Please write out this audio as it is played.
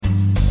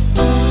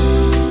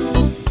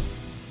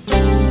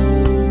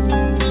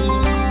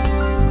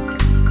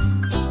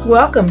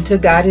Welcome to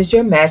God is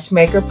Your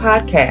Matchmaker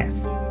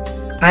podcast.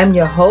 I'm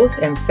your host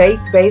and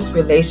faith-based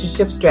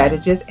relationship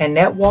strategist,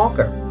 Annette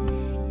Walker,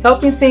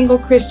 helping single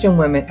Christian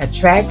women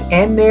attract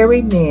and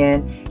marry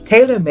men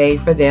tailor-made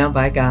for them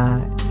by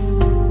God.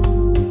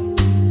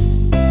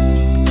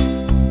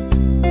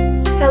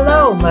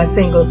 Hello, my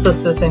single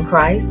sisters in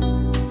Christ.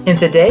 In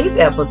today's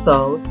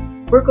episode,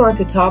 we're going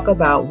to talk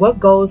about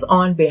what goes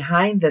on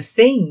behind the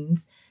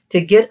scenes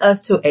to get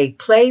us to a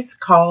place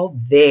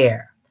called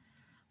there.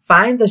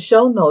 Find the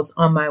show notes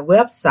on my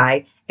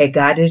website at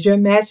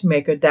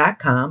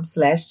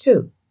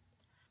godisyourmatchmaker.com/2.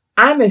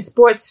 I'm a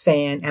sports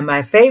fan and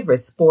my favorite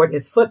sport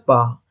is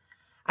football.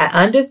 I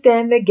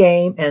understand the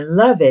game and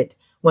love it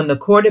when the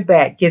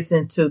quarterback gets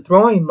into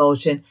throwing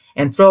motion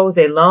and throws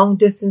a long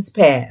distance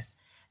pass,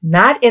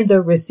 not in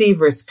the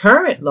receiver's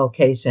current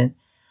location,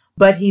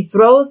 but he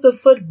throws the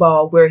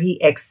football where he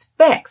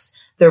expects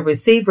the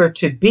receiver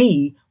to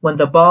be when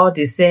the ball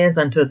descends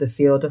onto the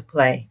field of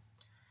play.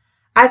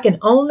 I can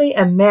only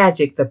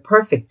imagine the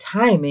perfect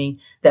timing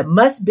that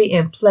must be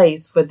in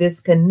place for this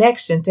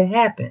connection to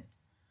happen.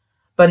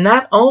 But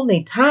not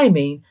only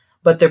timing,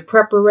 but the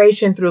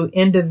preparation through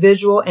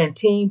individual and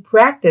team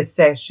practice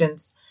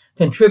sessions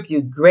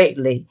contribute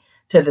greatly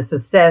to the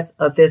success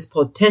of this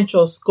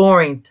potential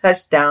scoring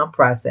touchdown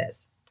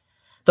process.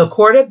 The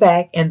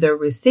quarterback and the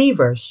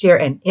receiver share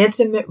an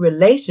intimate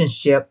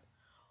relationship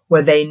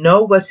where they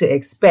know what to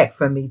expect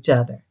from each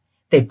other.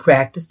 They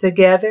practice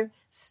together,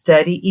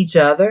 study each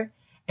other,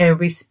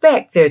 and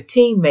respect their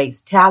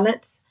teammates'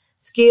 talents,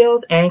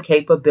 skills, and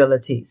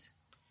capabilities.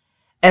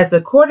 As the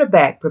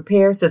quarterback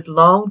prepares his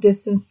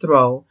long-distance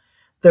throw,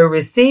 the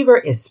receiver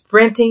is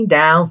sprinting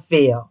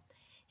downfield.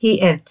 He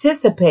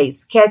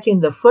anticipates catching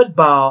the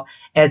football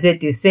as it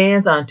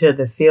descends onto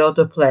the field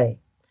of play.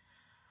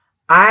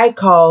 I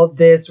call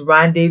this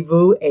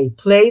rendezvous a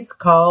place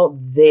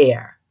called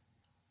there.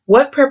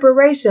 What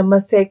preparation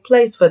must take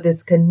place for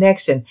this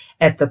connection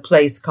at the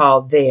place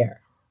called there?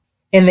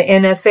 In the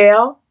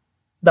NFL,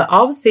 the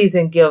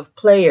offseason gives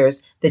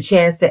players the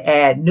chance to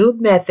add new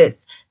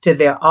methods to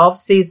their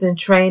offseason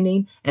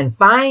training and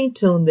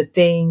fine-tune the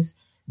things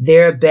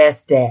they're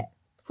best at.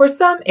 For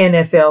some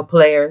NFL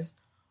players,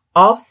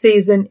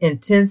 off-season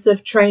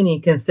intensive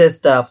training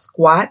consists of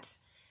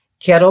squats,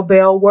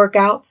 kettlebell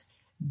workouts,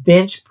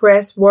 bench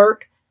press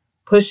work,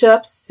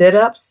 push-ups,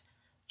 sit-ups,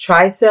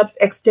 triceps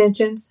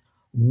extensions,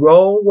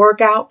 roll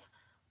workouts,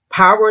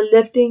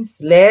 powerlifting,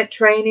 sled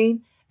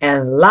training,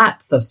 and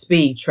lots of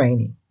speed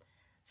training.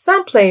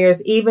 Some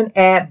players even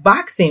add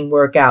boxing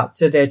workouts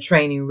to their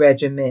training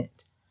regimen.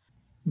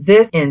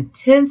 This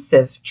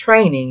intensive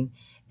training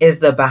is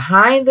the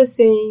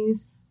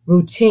behind-the-scenes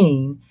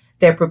routine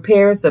that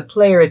prepares a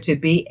player to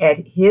be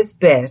at his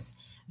best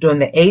during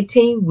the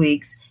 18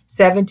 weeks,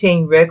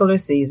 17 regular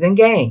season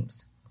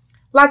games.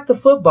 Like the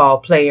football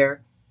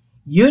player,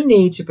 you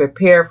need to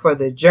prepare for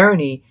the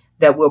journey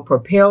that will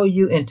propel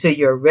you into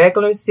your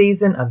regular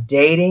season of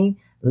dating,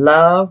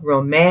 love,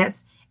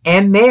 romance,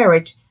 and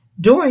marriage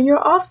during your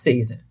off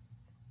season.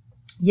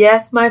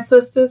 Yes, my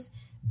sisters,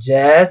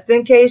 just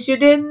in case you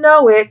didn't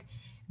know it,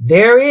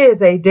 there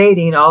is a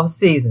dating off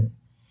season.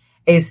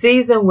 A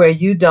season where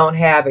you don't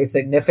have a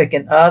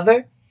significant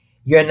other,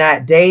 you're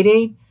not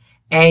dating,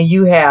 and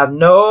you have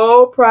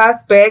no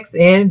prospects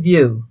in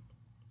view.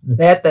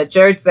 Let the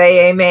church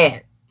say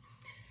amen.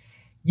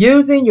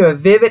 Using your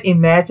vivid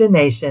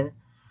imagination,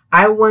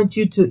 I want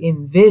you to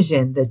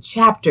envision the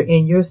chapter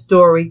in your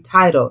story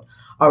titled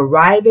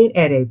Arriving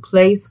at a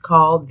Place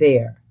Called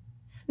There.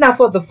 Now,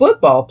 for the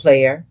football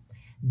player,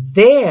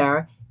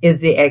 there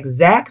is the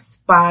exact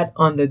spot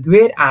on the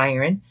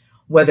gridiron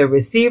where the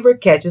receiver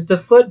catches the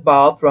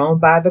football thrown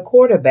by the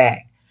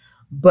quarterback.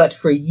 But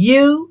for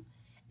you,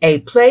 a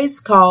place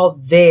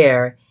called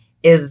there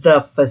is the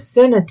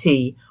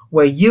vicinity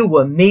where you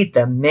will meet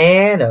the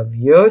man of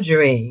your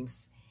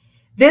dreams.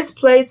 This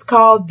place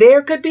called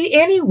there could be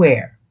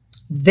anywhere.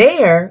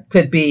 There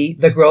could be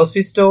the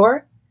grocery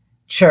store,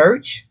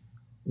 church,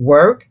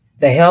 work,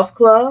 the health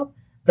club,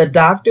 the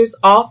doctor's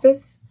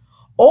office,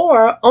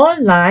 or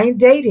online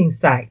dating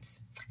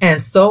sites,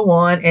 and so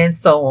on and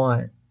so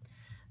on.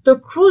 The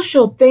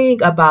crucial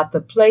thing about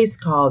the place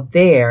called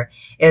there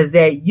is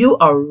that you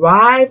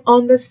arrive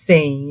on the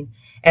scene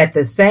at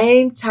the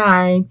same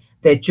time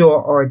that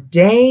your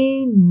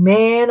ordained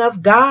man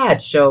of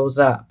God shows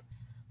up.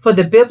 For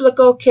the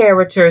biblical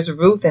characters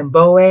Ruth and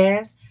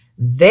Boaz,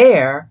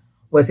 there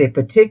was a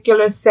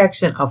particular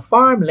section of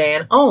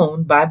farmland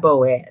owned by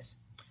Boaz.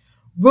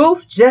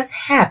 Ruth just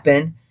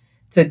happened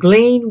to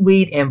glean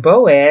wheat in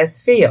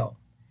Boaz's field.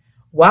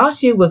 While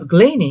she was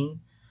gleaning,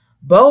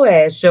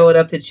 Boaz showed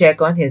up to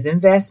check on his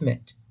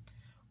investment.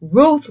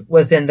 Ruth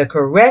was in the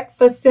correct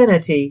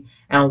vicinity,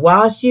 and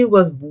while she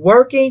was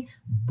working,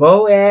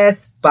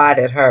 Boaz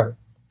spotted her.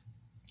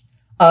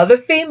 Other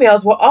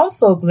females were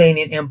also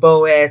gleaning in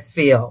Boaz's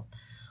field,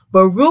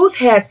 but Ruth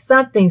had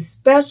something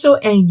special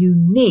and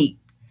unique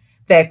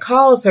that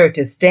caused her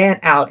to stand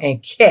out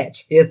and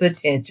catch his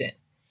attention.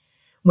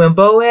 When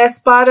Boaz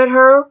spotted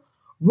her,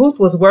 Ruth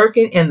was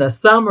working in the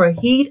summer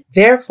heat.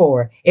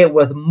 Therefore, it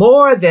was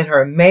more than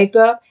her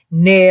makeup,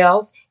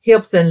 nails,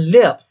 hips, and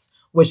lips,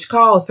 which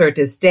caused her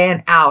to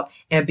stand out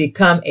and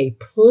become a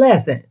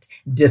pleasant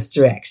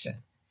distraction.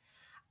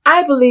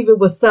 I believe it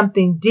was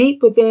something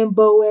deep within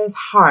Boaz's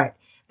heart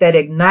that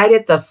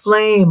ignited the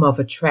flame of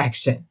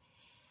attraction.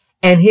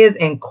 And his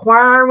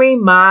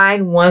inquiring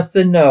mind wants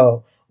to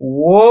know,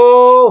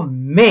 whoa,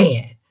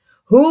 man,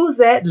 who's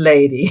that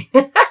lady?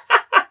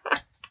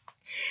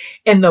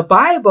 In the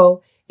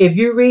Bible, if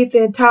you read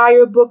the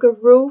entire book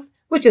of Ruth,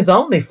 which is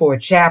only 4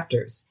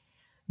 chapters,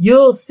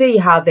 you'll see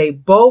how they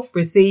both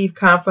received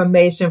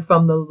confirmation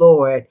from the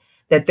Lord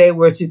that they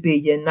were to be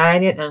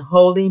united in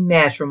holy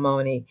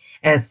matrimony,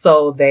 and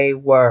so they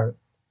were.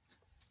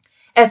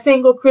 As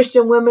single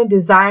Christian women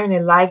desiring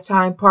a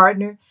lifetime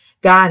partner,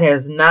 God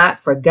has not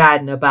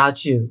forgotten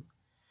about you.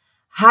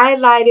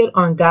 Highlighted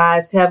on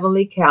God's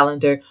heavenly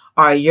calendar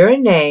are your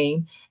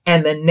name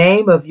and the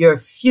name of your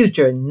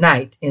future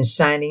knight in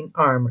shining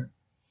armor.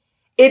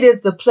 It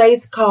is the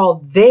place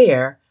called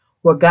there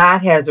where God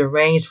has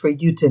arranged for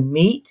you to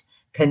meet,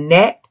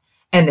 connect,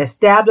 and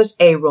establish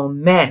a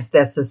romance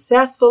that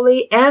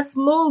successfully and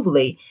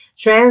smoothly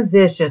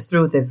transitions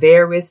through the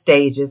various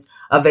stages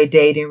of a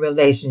dating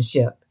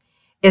relationship.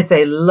 It's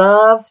a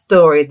love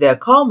story that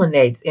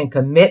culminates in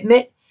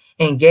commitment,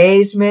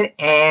 engagement,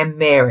 and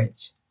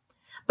marriage.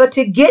 But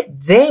to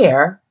get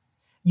there,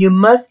 you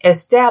must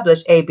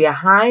establish a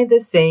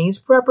behind-the-scenes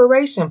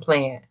preparation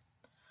plan.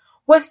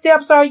 What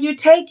steps are you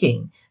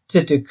taking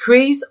to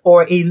decrease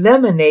or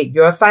eliminate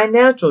your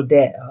financial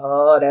debt?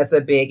 Oh, that's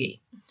a biggie.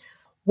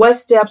 What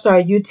steps are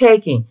you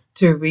taking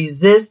to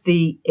resist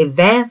the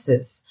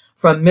advances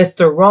from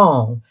Mr.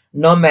 Wrong,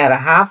 no matter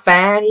how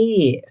fine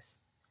he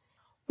is?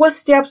 What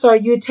steps are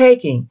you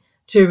taking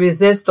to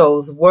resist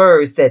those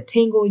words that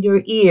tingle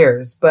your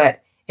ears,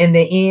 but in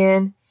the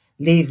end,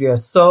 leave your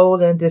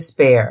soul in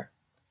despair?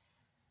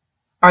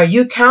 Are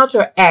you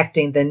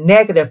counteracting the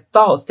negative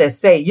thoughts that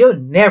say you'll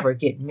never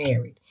get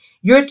married,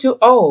 you're too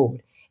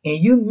old, and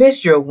you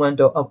miss your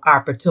window of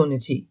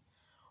opportunity?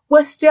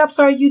 What steps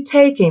are you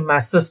taking, my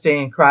sister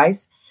in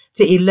Christ,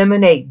 to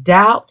eliminate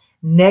doubt,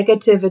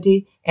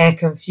 negativity, and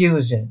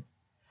confusion?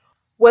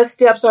 What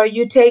steps are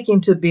you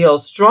taking to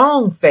build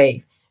strong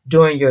faith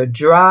during your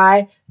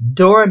dry,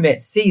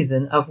 dormant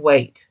season of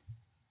wait?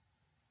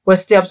 What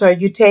steps are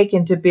you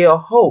taking to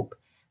build hope,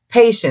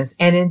 patience,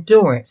 and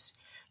endurance,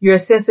 your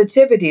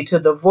sensitivity to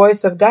the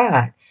voice of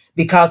God?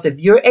 Because if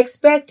you're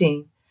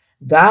expecting,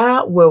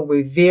 God will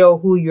reveal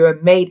who your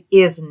mate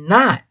is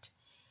not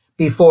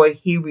before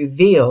he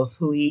reveals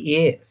who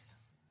he is.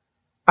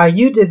 Are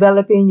you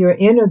developing your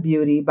inner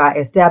beauty by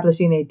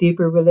establishing a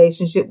deeper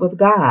relationship with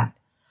God?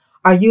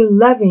 Are you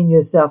loving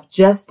yourself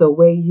just the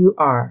way you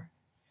are?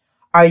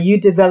 Are you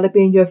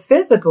developing your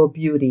physical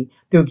beauty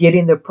through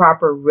getting the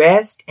proper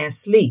rest and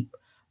sleep,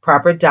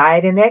 proper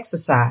diet and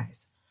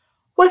exercise?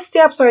 What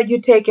steps are you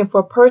taking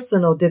for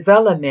personal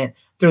development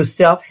through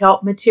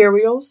self-help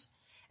materials,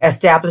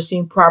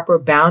 establishing proper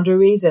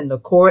boundaries in the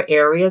core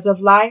areas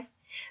of life,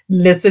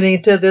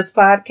 listening to this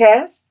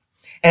podcast,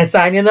 and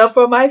signing up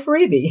for my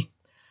freebie?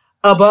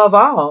 Above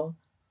all,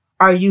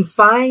 are you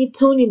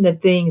fine-tuning the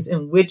things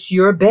in which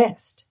you're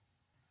best?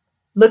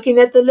 Looking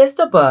at the list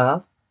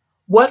above,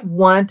 what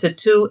 1 to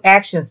 2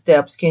 action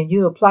steps can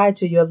you apply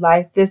to your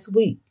life this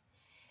week?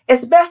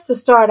 It's best to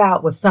start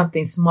out with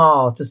something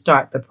small to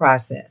start the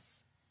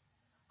process.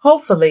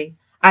 Hopefully,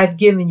 I've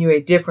given you a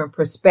different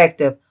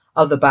perspective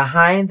of the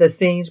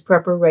behind-the-scenes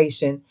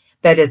preparation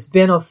that is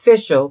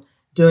beneficial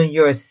during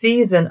your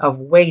season of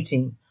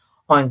waiting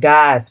on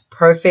God's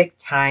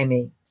perfect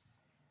timing.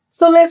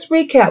 So let's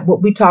recap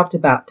what we talked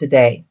about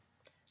today.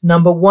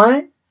 Number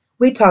 1,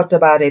 we talked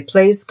about a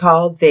place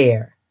called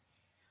there,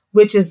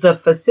 which is the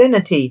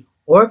vicinity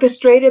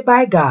orchestrated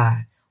by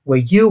God where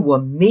you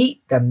will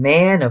meet the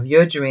man of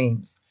your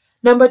dreams.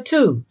 Number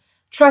 2,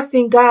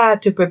 trusting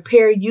God to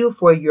prepare you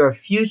for your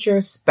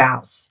future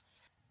spouse.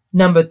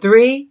 Number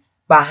 3,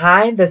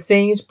 behind the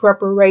scenes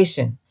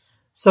preparation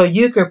so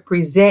you can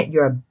present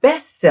your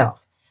best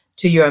self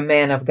to your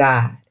man of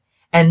God.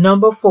 And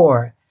number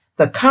 4,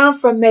 the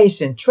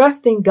confirmation,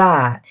 trusting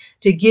God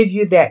to give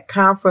you that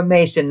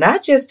confirmation,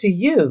 not just to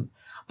you,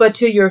 but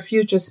to your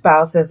future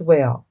spouse as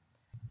well.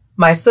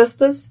 My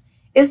sisters,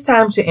 it's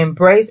time to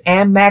embrace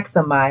and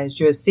maximize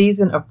your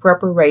season of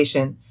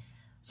preparation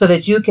so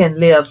that you can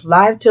live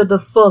life to the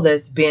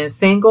fullest, being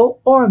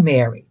single or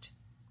married.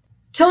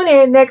 Tune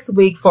in next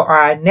week for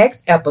our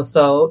next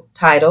episode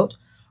titled,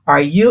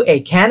 Are You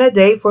a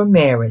Candidate for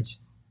Marriage?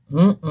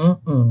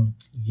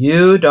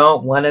 You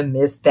don't want to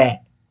miss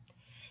that.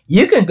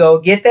 You can go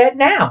get that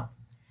now.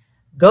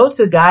 Go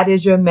to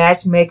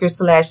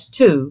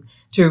GodIsYourMatchmaker/2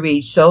 to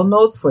read show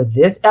notes for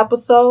this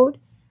episode,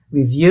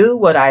 review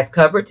what I've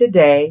covered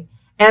today,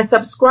 and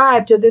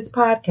subscribe to this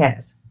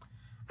podcast.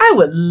 I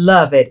would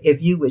love it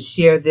if you would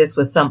share this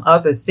with some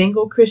other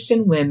single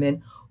Christian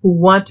women who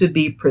want to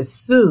be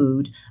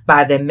pursued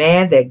by the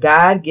man that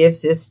God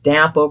gives his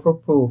stamp of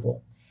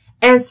approval.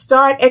 And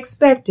start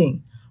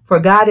expecting for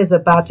God is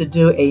about to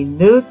do a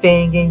new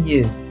thing in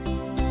you.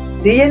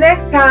 See you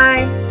next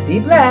time. Be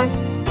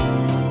blessed.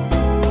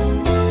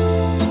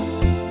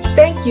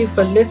 Thank you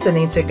for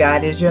listening to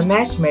God is Your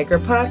Matchmaker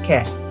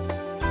podcast.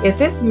 If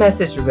this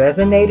message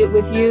resonated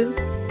with you,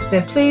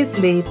 then please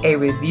leave a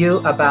review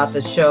about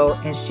the show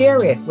and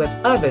share it with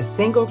other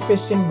single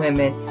Christian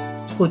women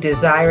who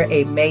desire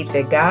a mate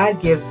that God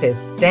gives His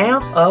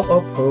stamp of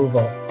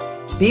approval.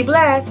 Be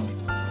blessed.